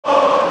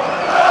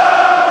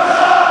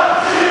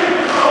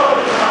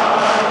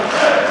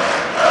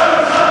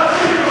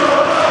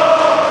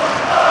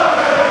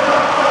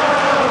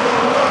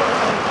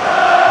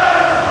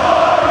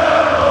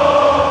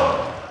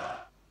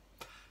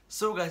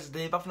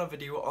on a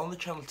video on the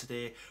channel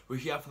today. We're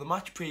here for the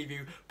match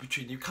preview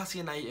between Newcastle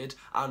United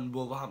and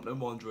Wolverhampton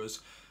Wanderers.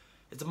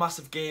 It's a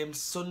massive game,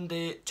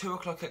 Sunday, 2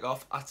 o'clock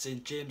kick-off at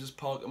St James's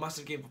Park, a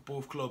massive game for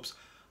both clubs.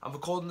 I'm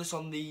recording this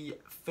on the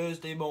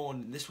Thursday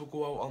morning, this will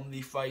go out on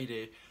the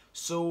Friday.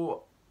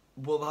 So,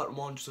 Wolverhampton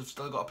Wanderers have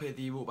still got to play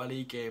the Europa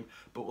League game,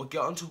 but we'll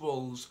get on to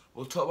Wolves,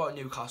 we'll talk about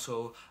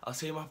Newcastle, I'll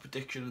say my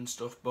prediction and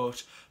stuff,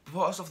 but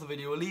before I start off the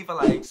video, leave a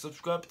like,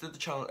 subscribe to the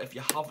channel if you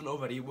haven't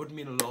already, it would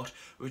mean a lot.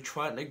 We're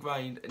trying to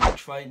grind and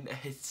trying to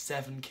hit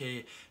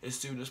 7k as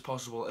soon as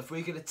possible. If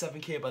we get hit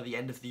 7k by the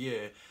end of the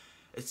year,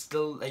 it's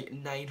still like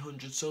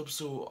 900 subs,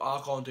 so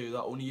I can't do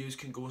that, only you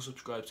can go and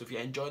subscribe. So if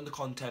you're enjoying the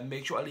content,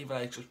 make sure to leave a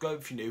like,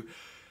 subscribe if you're new.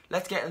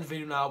 Let's get in the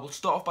video now. We'll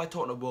start off by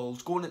talking about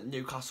Wolves, going into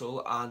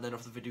Newcastle, and then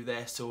off the video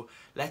there. So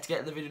let's get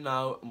in the video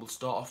now, and we'll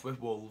start off with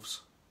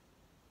Wolves.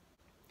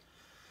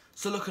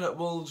 So looking at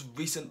Wolves'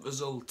 recent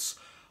results,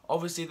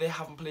 obviously they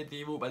haven't played the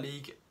Europa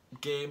League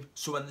game,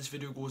 so when this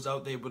video goes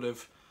out, they would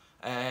have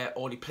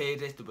already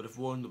played it, they would have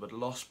won, they would have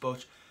lost,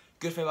 but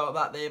good thing about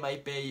that, they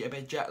might be a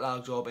bit jet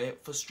lagged or a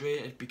bit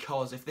frustrated,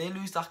 because if they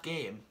lose that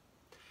game,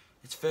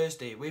 it's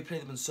Thursday, we play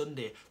them on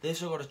Sunday, they've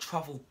still got to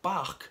travel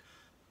back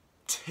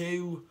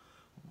to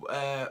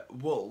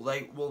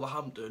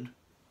Wolverhampton,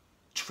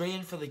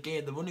 train for the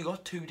game. They've only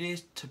got 2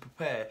 days to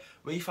prepare.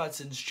 We've had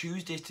since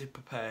Tuesday to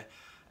prepare,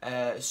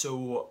 and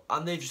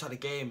they've just had a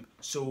game.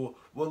 So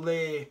will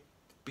they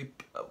be?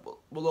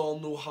 We'll all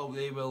know how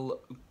they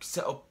will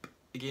set up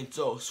against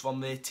us from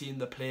their team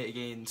they play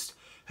against.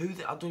 I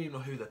don't even know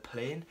who they're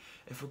playing.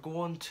 If we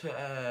go on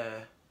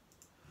to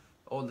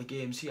all the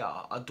games here,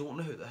 I don't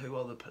know who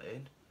are they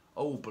playing.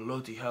 Oh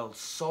bloody hell,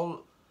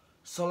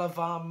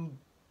 Solavam.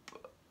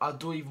 I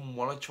don't even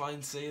want to try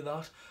and say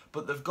that,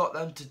 but they've got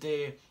them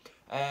today.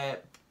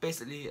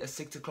 Basically a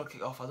 6 o'clock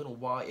kick-off. I don't know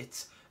why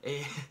it's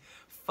a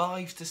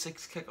 5 to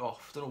 6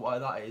 kick-off. Don't know why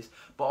that is,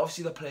 but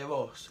obviously they play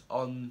us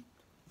on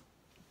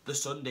the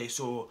Sunday,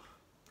 so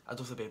I don't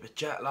know if they'll be a bit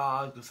jet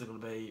lagged, if they're gonna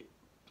be,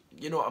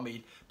 you know what I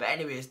mean. But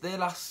anyways, their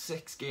last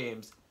 6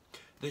 games,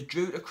 they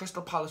drew to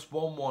Crystal Palace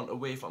 1-1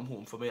 away from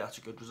home. For me, that's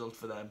a good result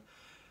for them.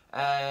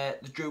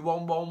 They drew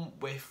 1-1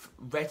 with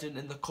Reading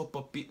in the cup,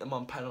 but beat them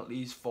on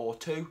penalties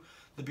 4-2.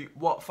 They beat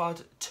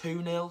Watford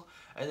 2-0,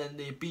 and then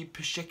they beat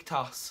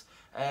Besiktas,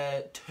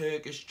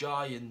 Turkish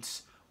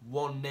Giants,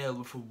 1-0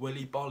 with a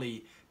Willy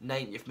Bolly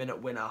 90th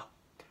minute winner.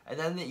 And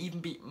then they even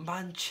beat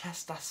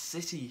Manchester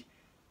City.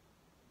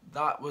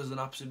 That was an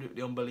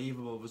absolutely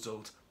unbelievable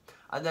result.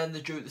 And then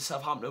they drew to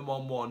Southampton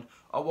 1-1.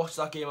 I watched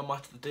that game on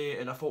Match of the Day,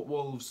 and I thought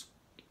Wolves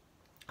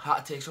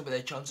had to take some of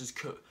their chances.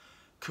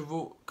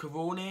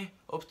 Corone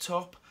up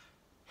top,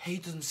 he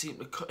doesn't seem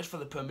to cut it for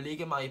the Premier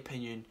League in my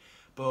opinion,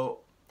 but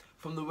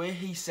from the way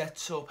he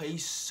sets up,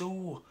 he's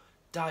so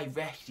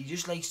direct. He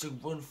just likes to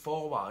run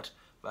forward,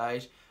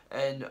 right?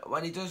 And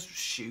when he does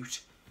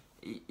shoot,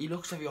 he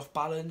looks very off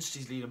balanced.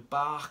 He's leaning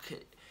back.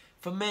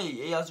 For me,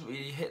 he hasn't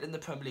really hit in the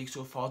Premier League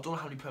so far. I don't know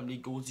how many Premier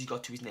League goals he's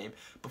got to his name,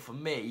 but for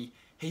me,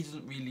 he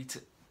doesn't really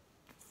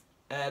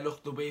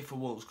look the way for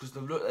Wolves, because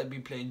they've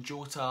been playing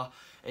Jota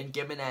and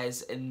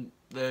Gimenez in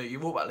the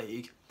Europa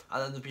League,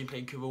 and then they've been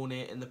playing Corone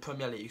in the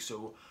Premier League.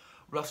 So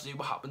we'll have to see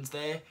what happens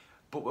there.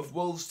 But with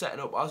Wolves setting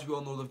up, as we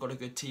all know, they've got a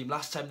good team.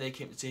 Last time they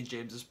came to St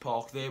James's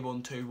Park, they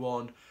won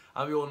 2-1.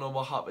 And we all know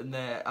what happened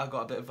there. I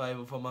got a bit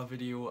viral from my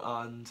video.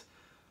 And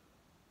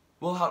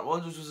Wolverhampton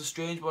Wanderers was a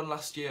strange one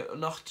last year.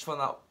 Not from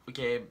that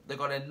game. They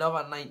got another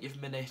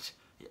 90th minute.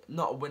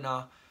 Not a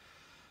winner.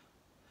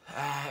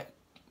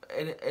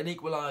 An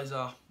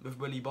equaliser with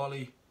Willy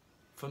Bolly.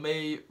 For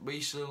me,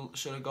 we still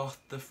should have got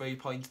the 3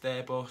 points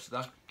there. But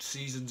that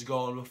season's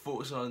gone. We're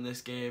focusing on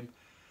this game.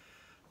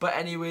 But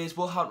anyways,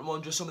 Wolverhampton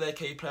Wanderers, some of their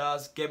key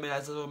players,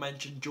 Gimenez as I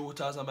mentioned,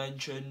 Jota as I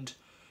mentioned,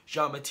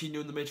 Jean Martino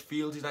in the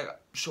midfield. He's like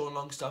Sean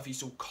Longstaff, he's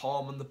so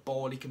calm on the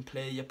ball, he can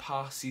play your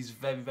pass, he's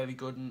very, very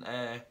good in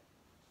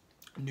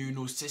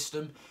Nuno's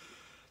system.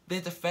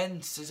 Their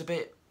defence is a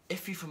bit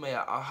iffy for me.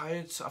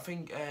 I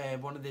think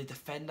one of their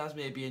defenders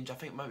may be injured. I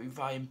think maybe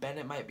Ryan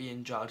Bennett might be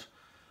injured.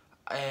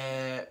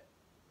 But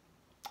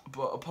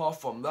apart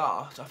from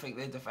that, I think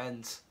their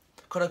defence,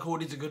 Conor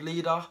Cody's a good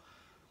leader.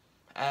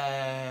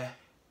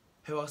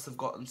 Who else they've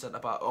got in centre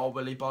back? Oh,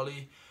 Willy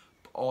Bolly.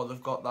 Or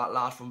they've got that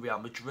lad from Real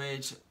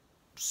Madrid.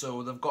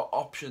 So they've got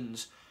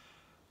options.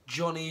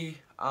 Johnny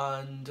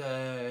and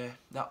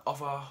that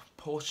other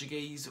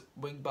Portuguese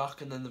wing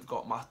back, and then they've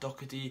got Matt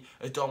Doherty,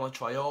 Adama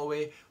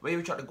Traore. We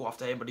were trying to go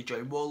after him, but he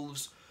joined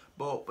Wolves.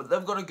 But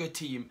they've got a good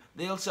team.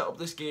 They'll set up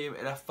this game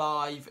in a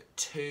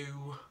 5-2.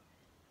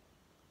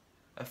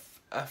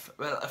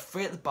 Well, a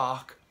 3 at the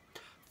back,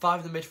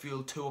 5 in the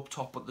midfield, 2 up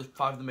top, but the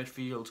 5 in the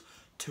midfield,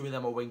 2 of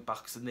them are wing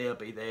backs, and they'll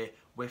be there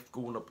with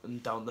going up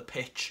and down the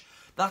pitch.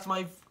 That's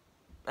my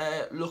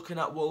looking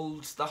at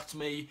Wolves. That's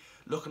me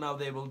looking how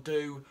they will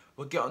do.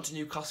 We'll get on to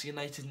Newcastle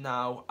United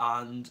now,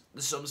 and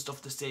there's some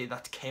stuff to say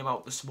that came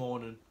out this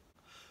morning.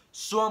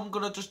 So I'm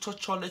going to just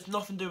touch on, it's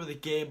nothing to do with the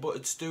game, but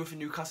it's to do with a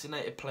Newcastle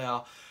United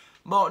player.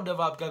 Martin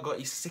Davaga got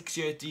his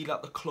 6-year deal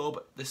at the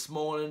club this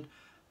morning.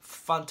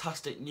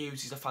 fantastic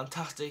news. He's a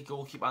fantastic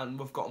goalkeeper, and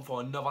we've got him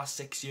for another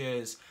 6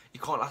 years. You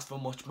can't ask for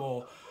much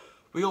more.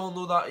 We all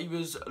know that he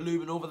was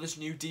looming over this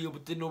new deal,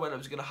 but didn't know when it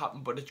was going to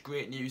happen. But it's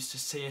great news to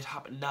see it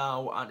happen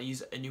now, and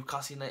he's a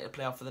Newcastle United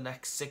player for the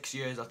next 6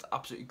 years. That's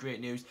absolutely great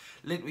news.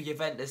 Linked with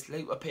Juventus,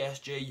 linked with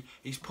PSG.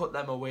 He's put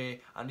them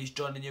away, and he's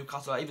joining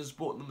Newcastle. I even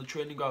spoke to them on the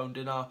training ground,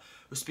 and I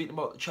was speaking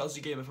about the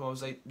Chelsea game. I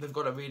was like, they've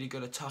got a really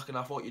good attack, and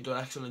I thought you'd done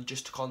excellent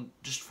just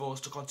for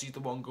us to concede the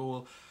one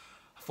goal.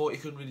 I thought he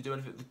couldn't really do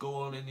anything with the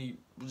goal, and he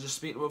was just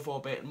speaking to him for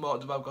a bit. And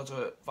Martin got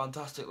a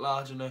fantastic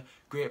lad and a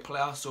great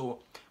player. So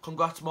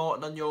congrats,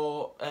 Martin, on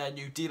your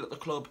new deal at the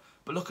club.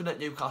 But looking at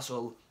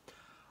Newcastle,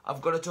 I've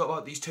got to talk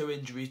about these 2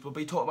 injuries. We'll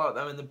be talking about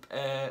them in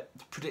the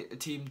predict the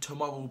team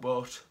tomorrow.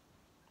 But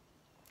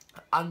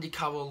Andy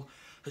Carroll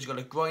has got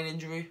a groin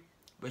injury,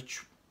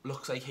 which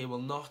looks like he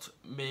will not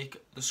make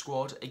the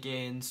squad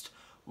against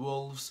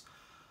Wolves.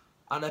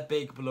 And a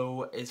big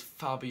blow is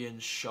Fabian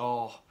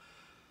Shaw.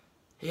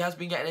 He has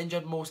been getting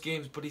injured most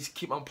games, but he's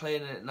keep on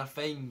playing it, and I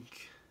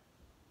think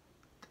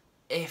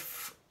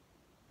if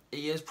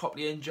he is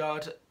properly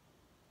injured,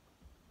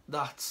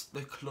 that's the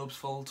club's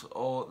fault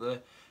or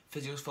the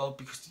physio's fault,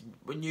 because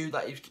we knew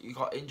that he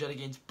got injured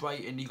against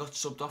Brighton, he got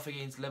subbed off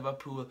against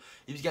Liverpool,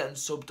 he was getting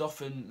subbed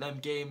off in them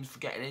games for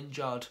getting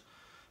injured,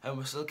 and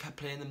we still kept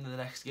playing him in the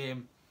next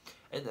game.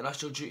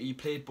 International duty, he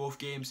played both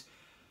games.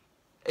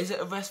 Is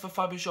it a rest for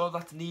Fabian Shaw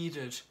that's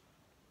needed?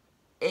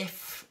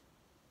 If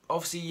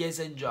obviously he is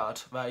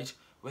injured, right,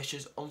 which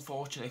is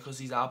unfortunate because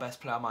he's our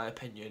best player in my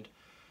opinion.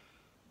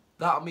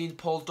 That means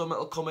Paul Dummett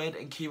will come in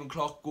and Kieran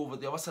Clark go over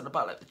the other centre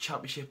back like the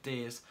Championship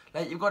days.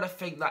 Like, you've got to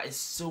think that is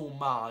so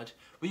mad.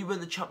 We won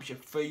the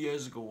Championship 3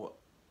 years ago,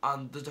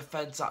 and the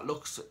defence that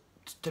looks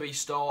to be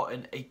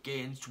starting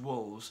against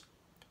Wolves,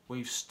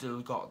 we've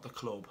still got the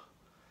club.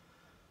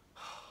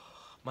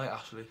 Might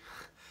actually.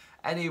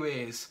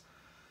 Anyways,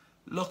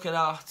 looking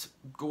at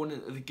going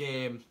into the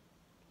game,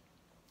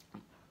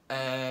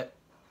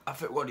 I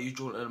think we're going to use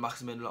Jordan and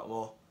Maximin a lot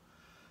more.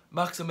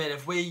 Maximin,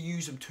 if we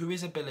use him to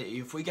his ability,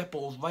 if we get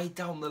balls right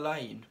down the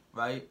line,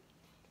 right,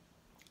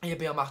 he'll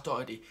be on Matt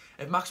Doherty.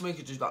 If Maximin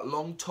could do that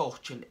long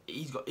touch, and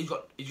he's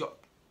got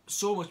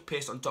so much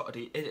pace on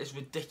Doherty, it is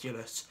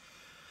ridiculous.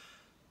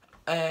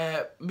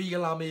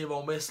 Miguel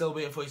Almiron, we're still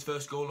waiting for his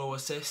first goal or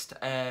assist.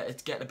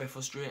 It's getting a bit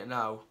frustrating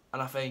now,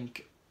 and I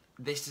think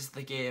this is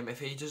the game. If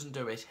he doesn't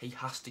do it, he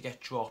has to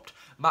get dropped.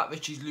 Matt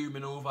Ritchie's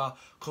looming over,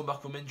 come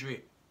back from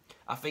injury.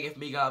 I think if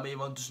Miguel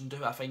Almiron doesn't do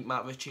it, I think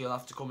Matt Ritchie will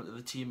have to come into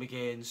the team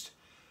against...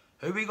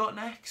 Who we got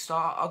next?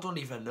 I don't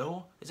even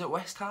know. Is it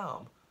West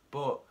Ham?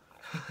 But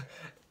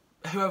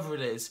whoever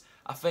it is,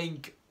 I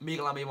think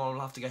Miguel Almiron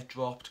will have to get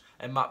dropped.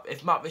 And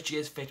if Matt Ritchie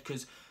is fit,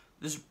 because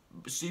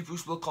Steve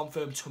Bruce will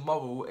confirm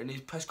tomorrow in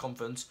his press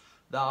conference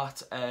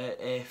that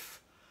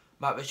if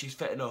Matt Ritchie's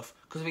fit enough.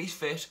 Because if he's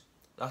fit,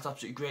 that's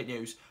absolutely great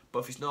news. But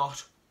if he's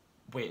not,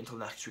 wait until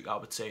next week, I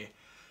would say.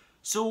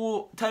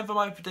 So, time for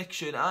my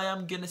prediction. I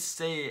am going to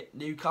say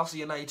Newcastle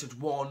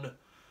United 1,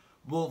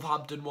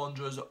 Wolverhampton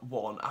Wanderers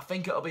 1. I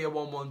think it'll be a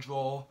 1-1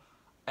 draw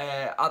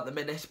at the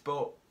minute,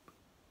 but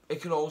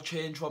it could all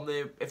change from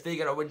the... If they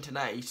get a win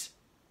tonight,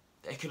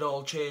 it could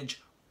all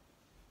change.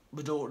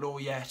 We don't know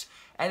yet.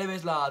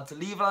 Anyways, lads,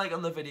 leave a like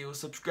on the video,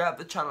 subscribe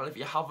to the channel if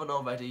you haven't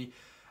already.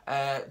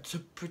 To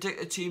predict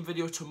the team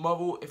video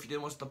tomorrow, if you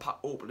didn't watch the pack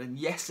opening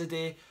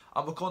yesterday.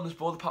 I'm recording this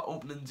before the pack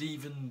opening's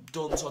even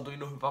done, so I don't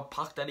know if I've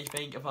packed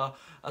anything,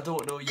 I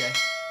don't know yet.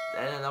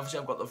 And then obviously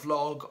I've got the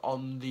vlog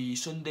on the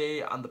Sunday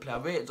and the player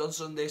ratings on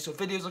Sunday, so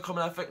videos are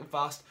coming out thick and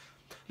fast.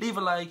 Leave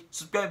a like,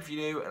 subscribe if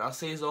you're new, and I'll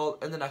see you all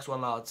in the next one,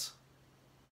 lads.